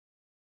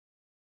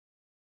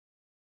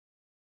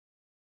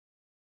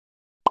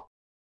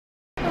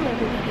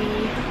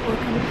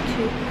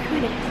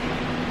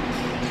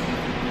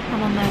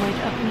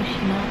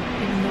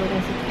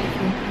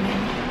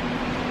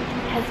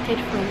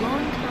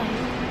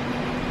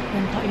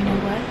thought, you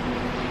know what?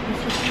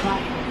 Let's just try.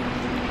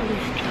 At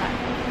least try.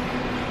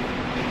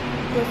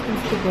 Worst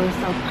comes to worst,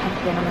 I'll have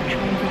been on a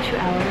train for 2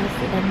 hours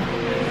and then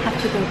have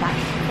to go back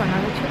for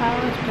another 2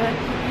 hours, but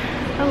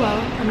oh well.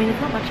 I mean, there's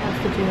not much else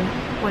to do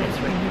when it's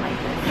raining like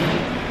this.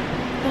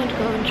 I'm going to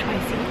go and try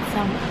seeing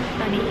some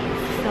bunnies.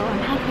 So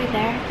I'm halfway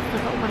there,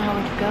 still got 1 hour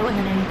to go, and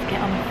then I need to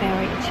get on the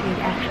ferry to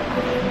the actual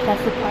island.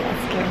 That's the part that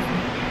scares me.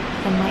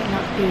 There might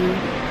not be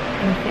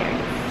any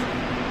ferries.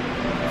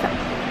 So,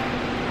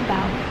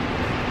 about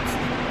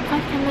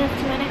 5-10 minutes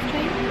to my next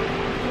train.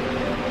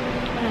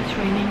 And it's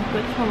raining,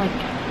 but it's not like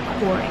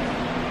pouring.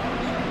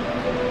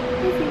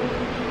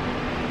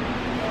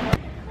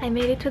 I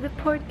made it to the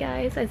port,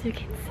 guys, as you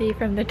can see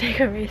from the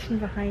decoration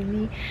behind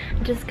me.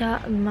 I just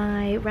got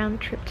my round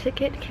trip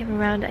ticket. Came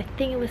around, I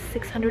think it was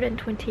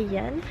 620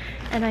 yen,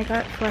 and I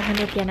got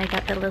 400 yen. I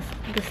got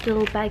this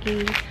little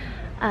baggy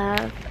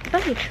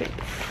bunny treats.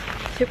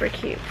 Super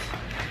cute.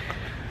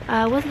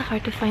 Wasn't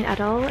hard to find at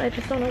all. I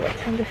just don't know what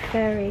time the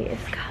ferry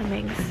is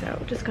coming, so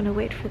just gonna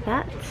wait for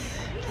that.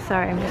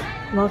 Sorry, I'm just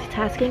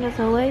multitasking as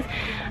always.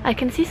 I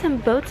can see some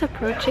boats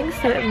approaching,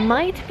 so it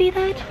might be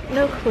that.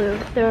 No clue.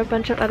 There are a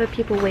bunch of other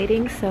people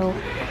waiting, so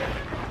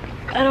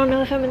I don't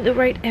know if I'm in the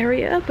right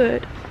area,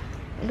 but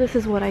this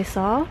is what I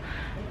saw,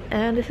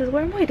 and this is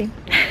where I'm waiting.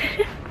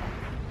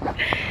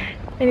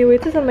 Anyway,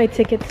 this is on my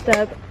ticket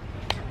stub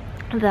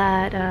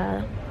that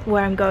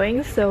where I'm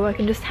going, so I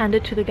can just hand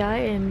it to the guy,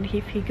 and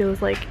if he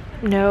goes like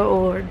no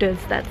or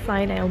does that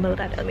sign, I'll know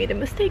that I made a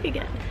mistake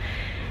again.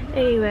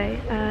 Anyway,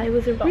 it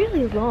was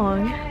really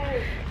long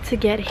to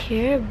get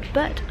here,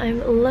 but I'm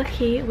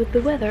lucky with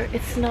the weather.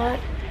 It's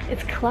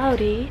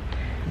cloudy,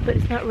 but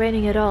it's not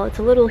raining at all. It's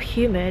a little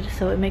humid,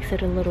 so it makes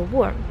it a little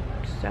warm.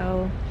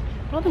 So,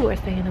 not the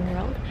worst thing in the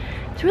world.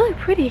 It's really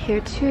pretty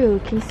here too.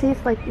 Can you see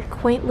it's like a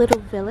quaint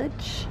little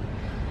village?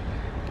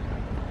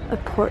 A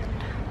port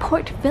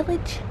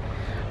village?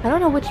 I don't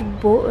know which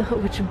boat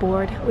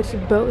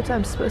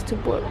I'm supposed to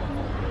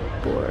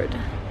board.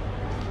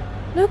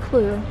 No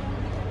clue.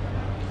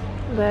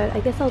 But I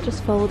guess I'll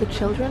just follow the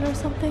children or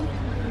something.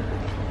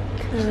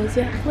 Cause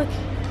yeah, look,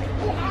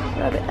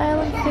 Rabbit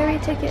Island ferry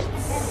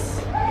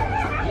tickets.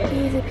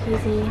 Easy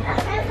peasy.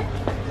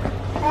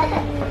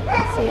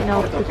 See, you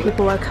know, the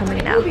people are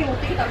coming now.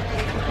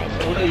 Behind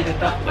me.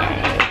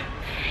 Yay.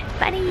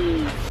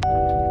 Bunnies!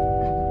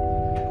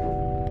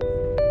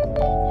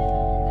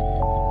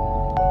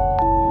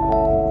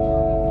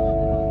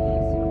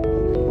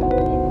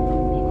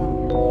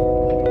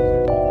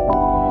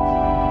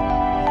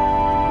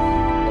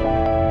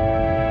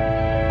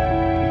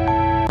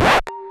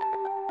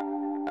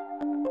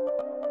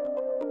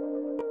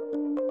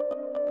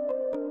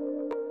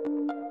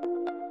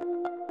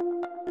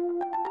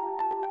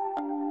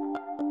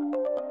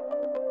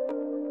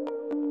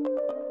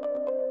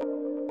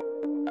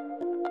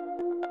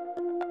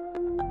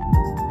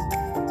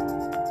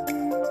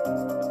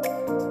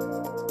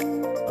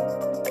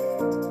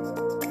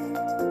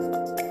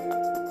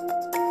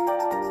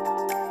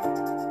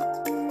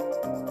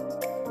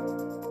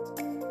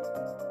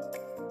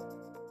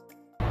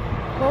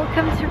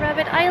 Welcome to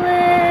Rabbit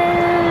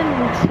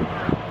Island!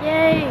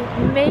 Yay,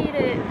 made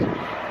it!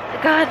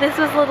 God, this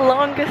was the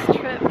longest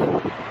trip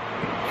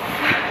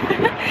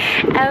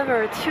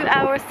ever. 2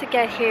 hours to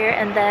get here,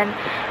 and then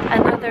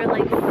another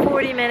like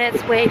 40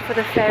 minutes wait for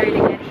the ferry to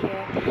get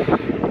here.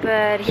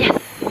 But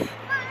yes,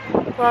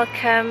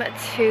 welcome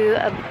to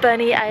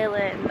Bunny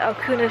Island,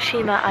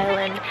 Okunoshima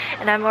Island,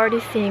 and I'm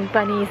already seeing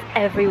bunnies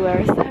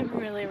everywhere, so I'm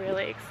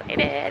really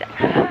excited.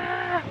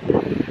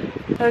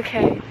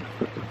 Okay.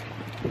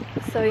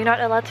 So you're not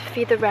allowed to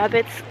feed the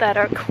rabbits that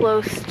are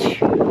close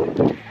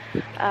to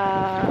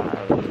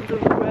the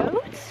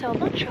road, so I'm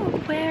not sure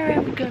where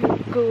I'm gonna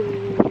go.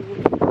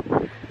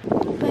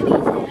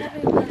 Bunnies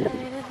everywhere.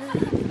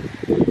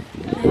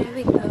 There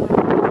we go.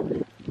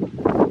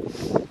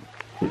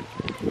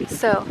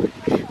 So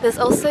there's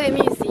also a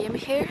museum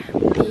here,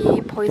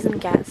 the poison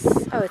gas.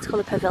 Oh, it's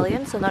called a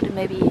pavilion, so not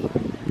maybe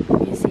a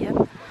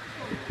museum.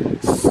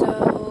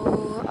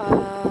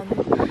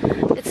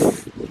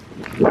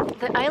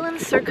 The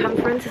island's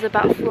circumference is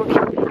about 4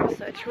 kilometers,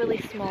 so it's really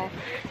small,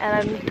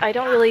 and I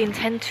don't really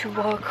intend to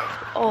walk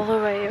all the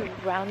way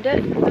around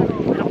it, I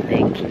don't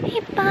think. Hey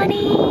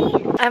buddy!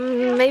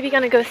 I'm maybe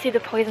gonna go see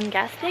the poison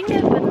gas thing,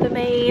 but the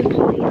main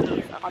point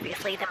is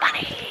obviously the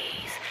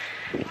bunnies.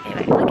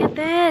 Anyway, look at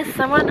this!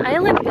 I'm on an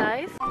island,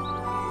 guys!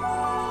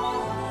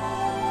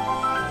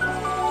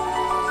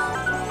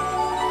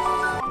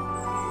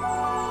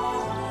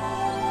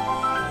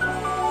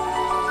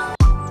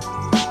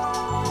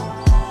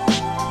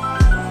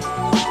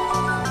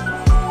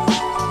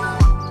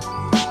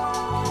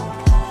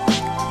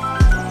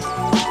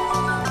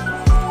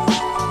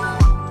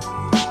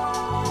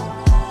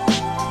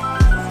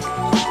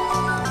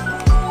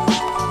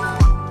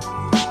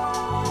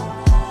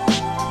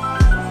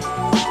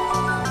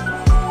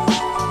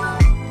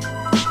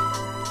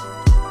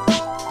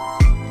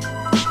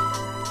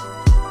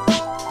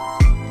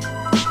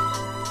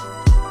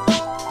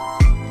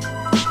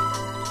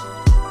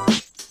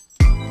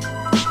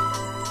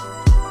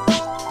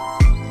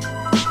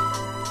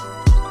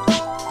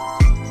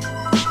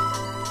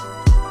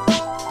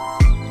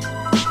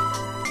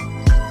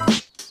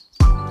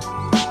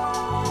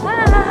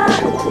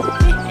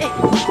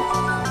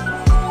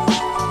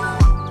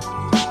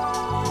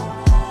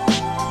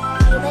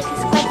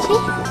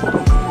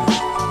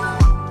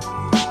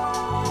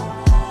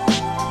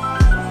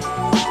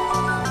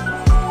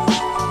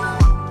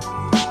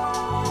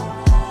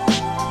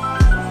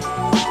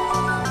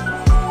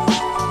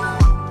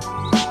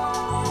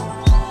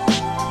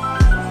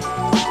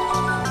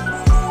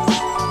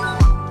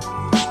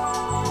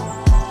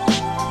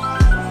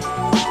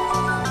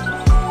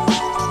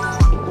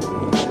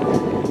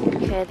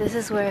 buddy? This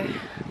is where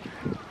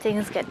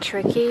things get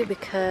tricky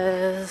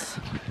because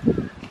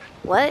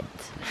what?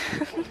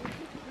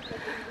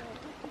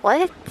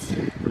 What?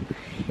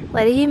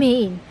 What do you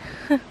mean?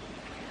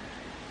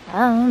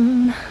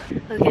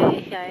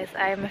 Okay guys,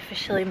 I'm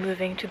officially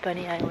moving to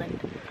Bunny Island.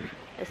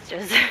 It's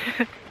just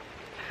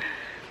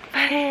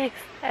bunny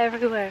eggs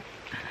everywhere.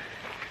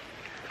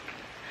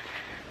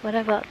 What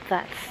about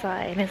that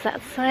sign? Is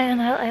that sign,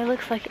 it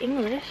looks like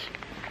English.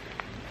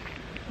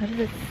 What does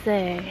it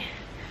say?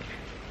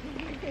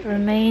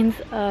 Remains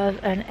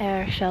of an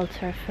air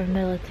shelter for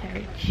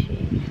military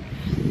chiefs.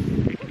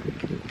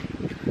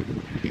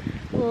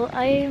 Well,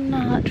 I'm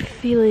not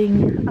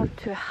feeling up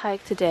to a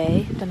hike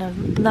today. Done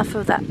enough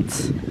of that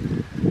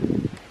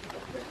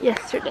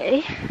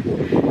yesterday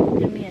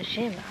in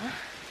Hiroshima.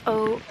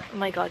 Oh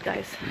my god,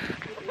 guys.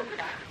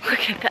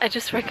 Look at that. I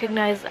just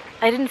recognized,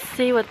 I didn't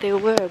see what they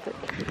were, but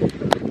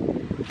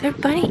they're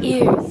bunny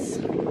ears.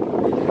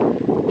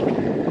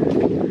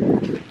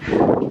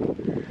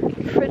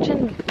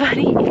 Frigid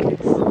bunny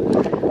ears.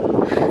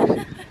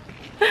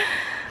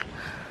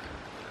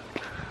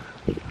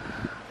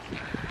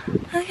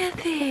 Look at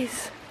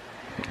these.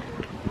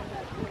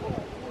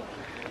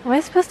 Am I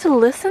supposed to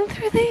listen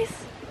through these?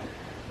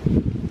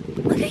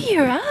 Look at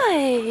your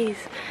eyes.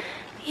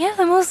 You have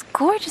the most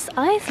gorgeous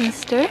eyes,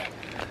 mister.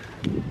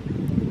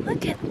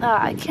 Look at,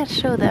 I can't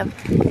show them.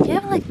 You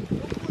have like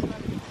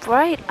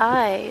bright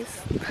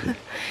eyes.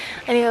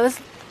 Anyway, I was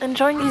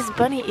enjoying these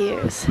bunny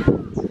ears.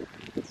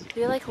 Do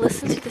you like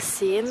listen to the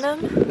sea in them?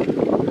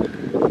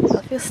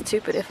 I feel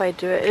stupid if I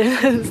do it.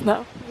 It's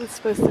not what it's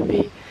supposed to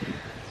be.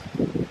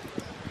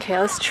 Okay,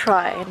 let's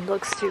try and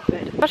look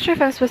stupid. I'm not sure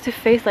if I'm supposed to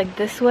face like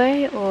this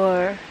way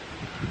or...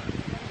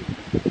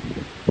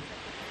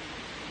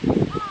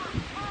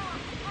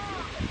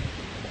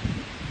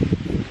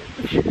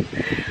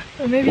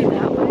 or maybe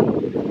that way.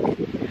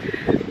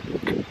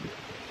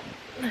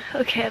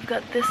 Okay, I've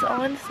got this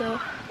on, so...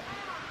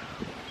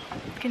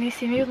 Can you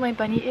see me with my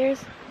bunny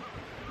ears?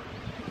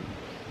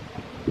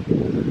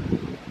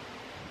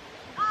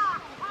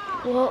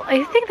 Well,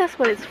 I think that's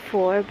what it's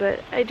for,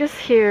 but I just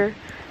hear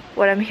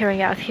what I'm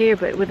hearing out here,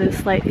 but with a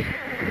slight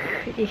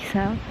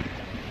sound.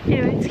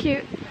 Anyway, it's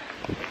cute.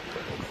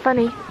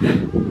 Funny.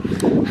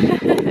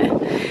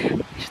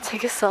 Should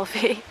take a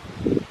selfie.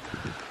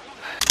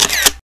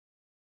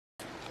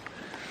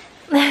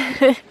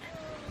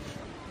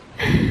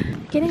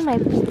 Getting my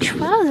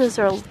trousers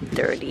are all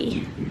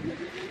dirty.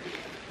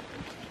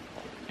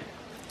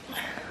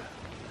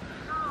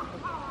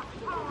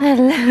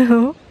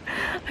 Hello.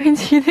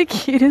 Aren't you the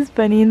cutest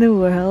bunny in the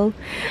world?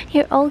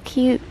 You're all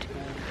cute.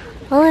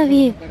 All of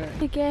you.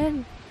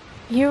 Again.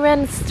 You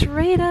ran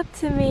straight up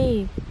to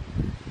me.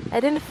 I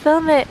didn't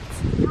film it.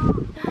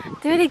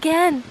 Do it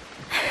again.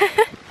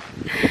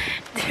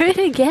 Do it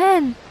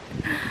again.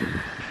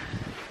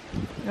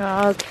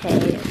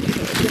 Okay.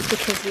 Just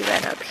because you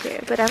ran up here.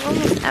 But I'm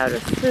almost out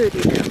of food,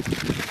 you know.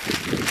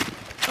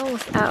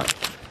 Almost out.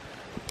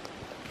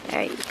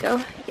 There you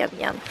go. Yum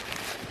yum.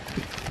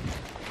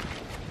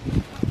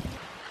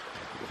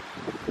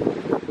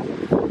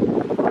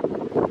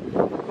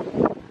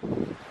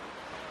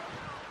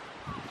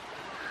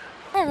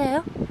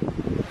 Hello.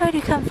 Where do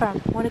you come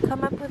from? Want to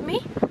come up with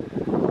me?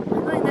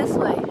 I'm going this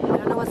way. I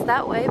don't know what's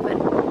that way, but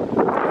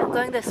I'm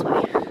going this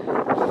way.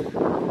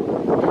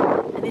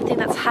 Anything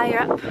that's higher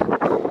up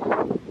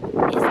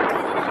is good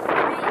enough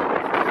for me.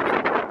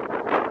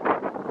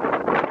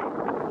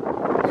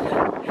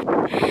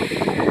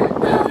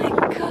 Oh my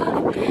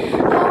god.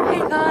 Oh my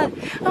god.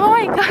 Oh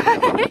my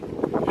god.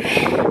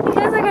 You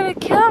guys are gonna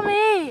kill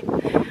me.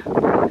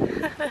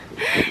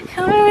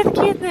 Kill me with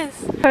cuteness.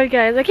 Alright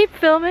guys, I keep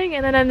filming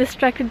and then I'm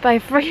distracted by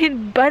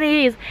freaking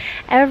bunnies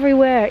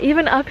everywhere.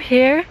 Even up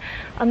here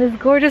on this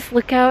gorgeous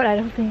lookout. I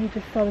don't think you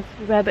just saw this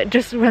rabbit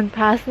just run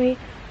past me.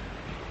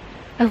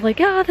 I was like,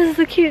 oh, this is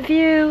a cute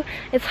view.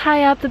 It's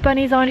high up, the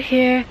bunnies aren't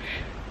here.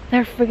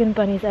 There are friggin'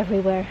 bunnies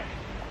everywhere.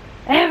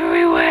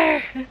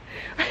 Everywhere!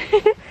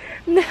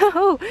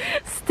 No!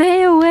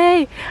 Stay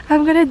away!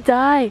 I'm gonna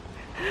die.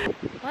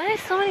 Why are there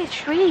so many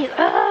trees?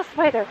 Ugh,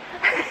 spider!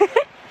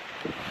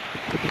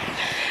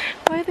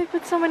 Why did they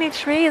put so many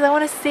trees? I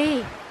want to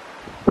see.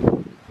 I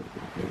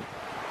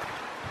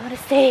want to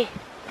see.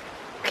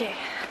 Okay.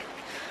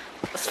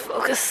 Let's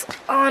focus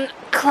on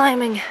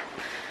climbing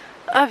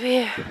up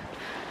here.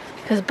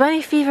 Because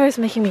bunny fever is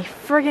making me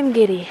friggin'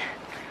 giddy.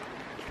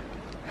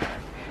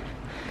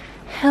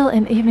 Hill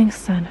and evening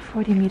sun,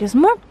 40 meters.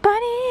 More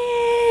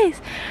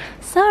bunnies!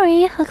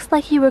 Sorry, looks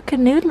like you were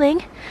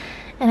canoodling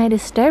and I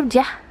disturbed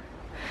ya.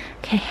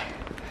 Okay.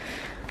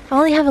 I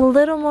only have a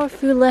little more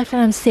food left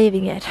and I'm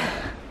saving it.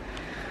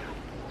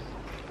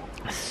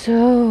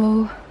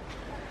 So,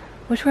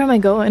 Which way am I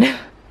going?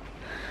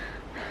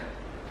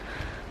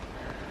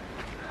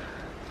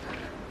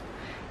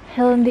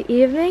 Hill in the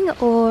evening,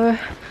 or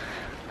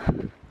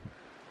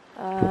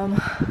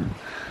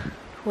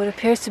what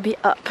appears to be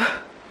up.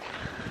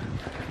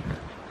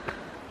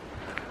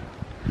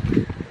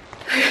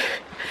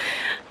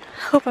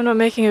 Hope I'm not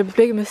making a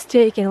big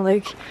mistake and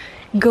like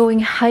going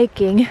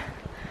hiking.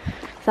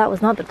 That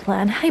was not the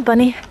plan. Hi,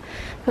 bunny.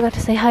 Forgot to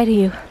say hi to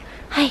you.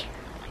 Hi.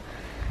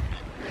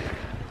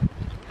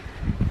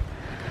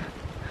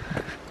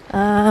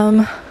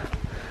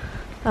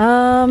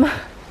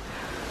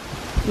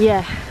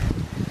 Yeah.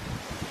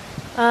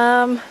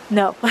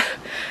 No.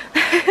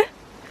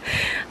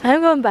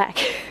 I'm going back.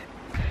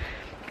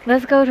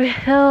 Let's go to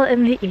Hill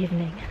in the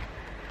evening.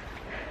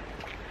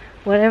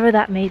 Whatever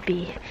that may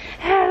be.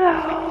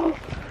 Hello!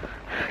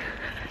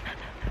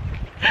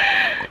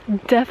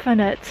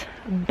 Definite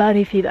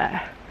bunny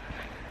fever.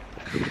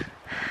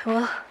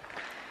 Well,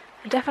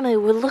 it definitely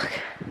would look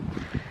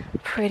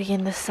pretty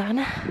in the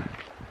sun.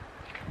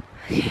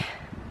 Okay.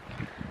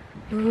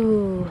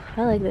 Ooh,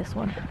 I like this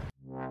one.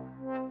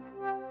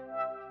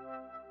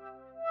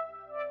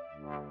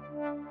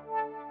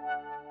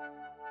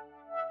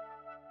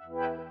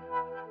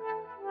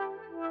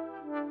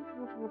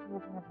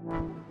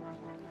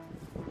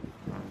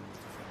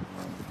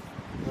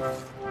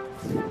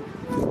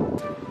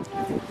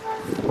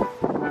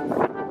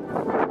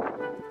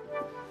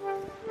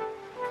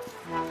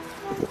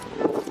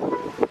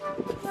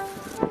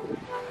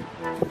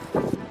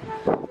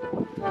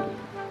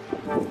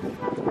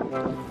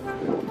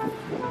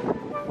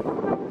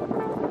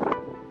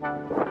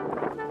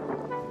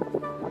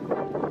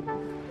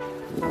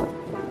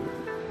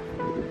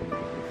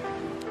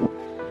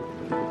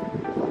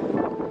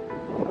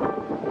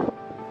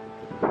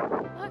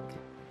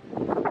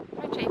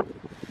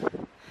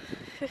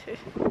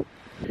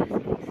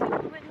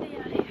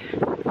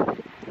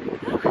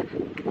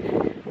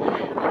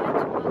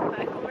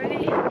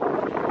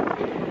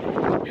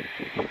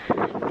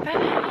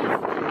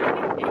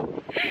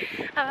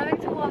 I'm having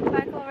to walk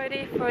back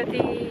already for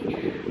the,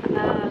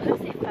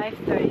 let's say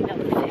 5:30, no,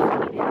 the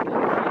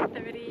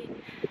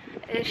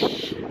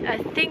 5:30-ish. I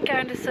think I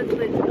understood the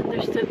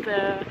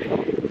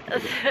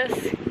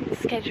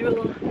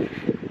schedule.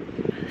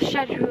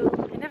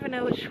 I never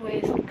know which way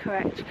is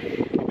correct.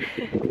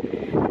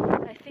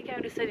 I think I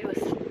understood it was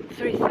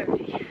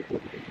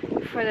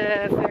 3:30 for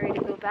the ferry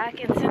to go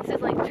back, and since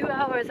it's like 2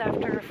 hours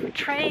after for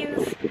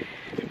trains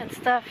and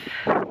stuff,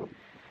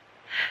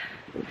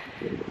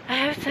 I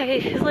have to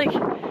take like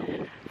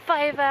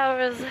 5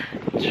 hours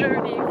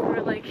journey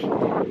for like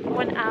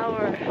 1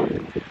 hour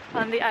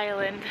on the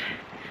island.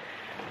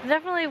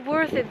 Definitely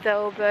worth it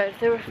though, but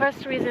the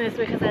first reason is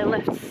because I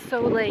left so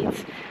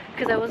late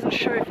because I wasn't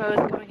sure if I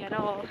was going at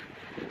all.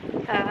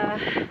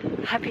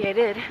 Happy I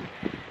did.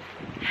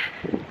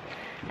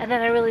 And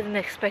then I really didn't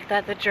expect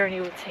that the journey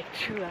would take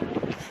 2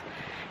 hours.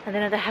 And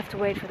then I'd have to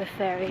wait for the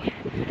ferry.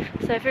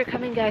 So if you're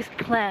coming, guys,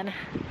 plan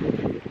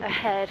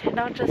ahead.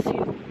 Not just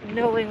you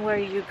knowing where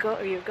you're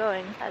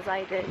going, as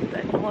I did,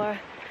 but more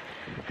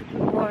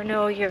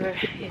know your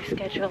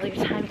schedule, your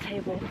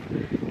timetable,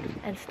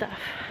 and stuff.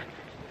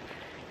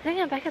 I think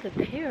I'm back at the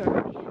pier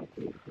already.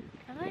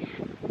 Am I?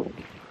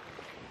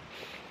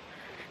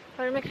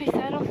 What makes me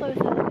sad also is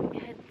that I didn't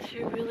get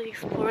to really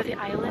explore the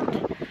island,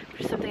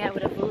 which is something I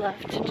would have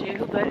loved to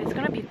do, but it's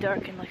gonna be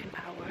dark in like an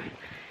hour.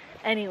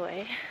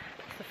 Anyway,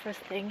 that's the first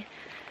thing.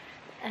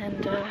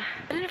 And I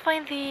didn't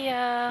find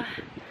the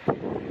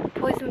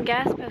poison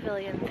gas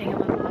pavilion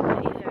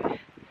thingamabob either.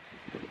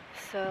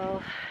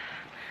 So,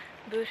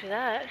 boo to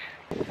that.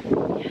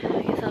 Yeah,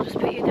 I guess I'll just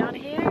put you down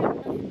here and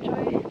let's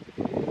enjoy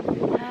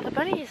the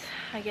bunnies,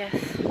 I guess.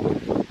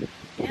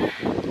 Yeah.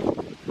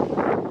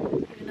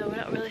 Even though we're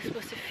not really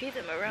supposed to feed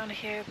them around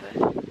here, but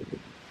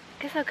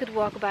I guess I could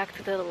walk back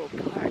to the little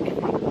park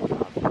thingamabob.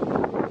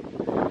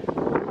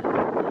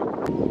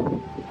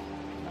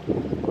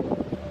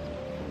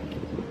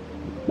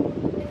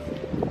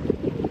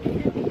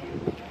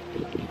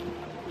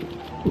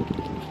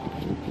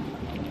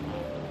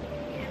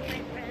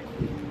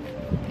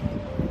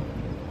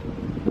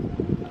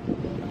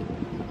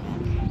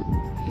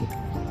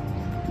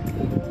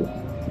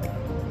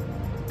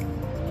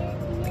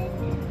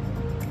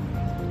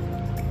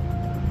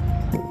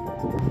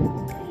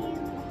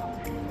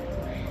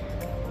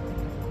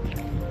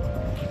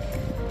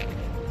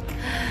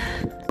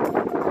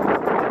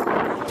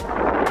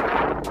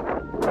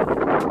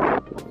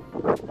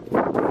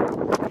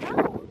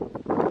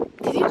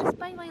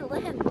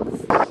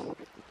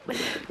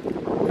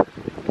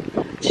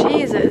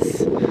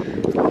 Jesus,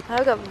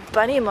 I've got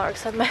bunny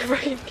marks on my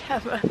freaking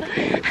camera. I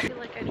feel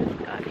like I just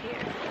got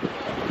here.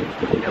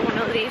 I don't want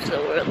to leave so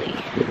early.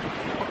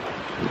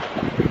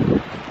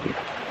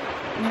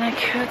 I mean, I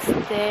could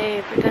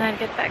stay, but then I'd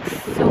get back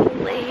so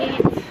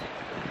late.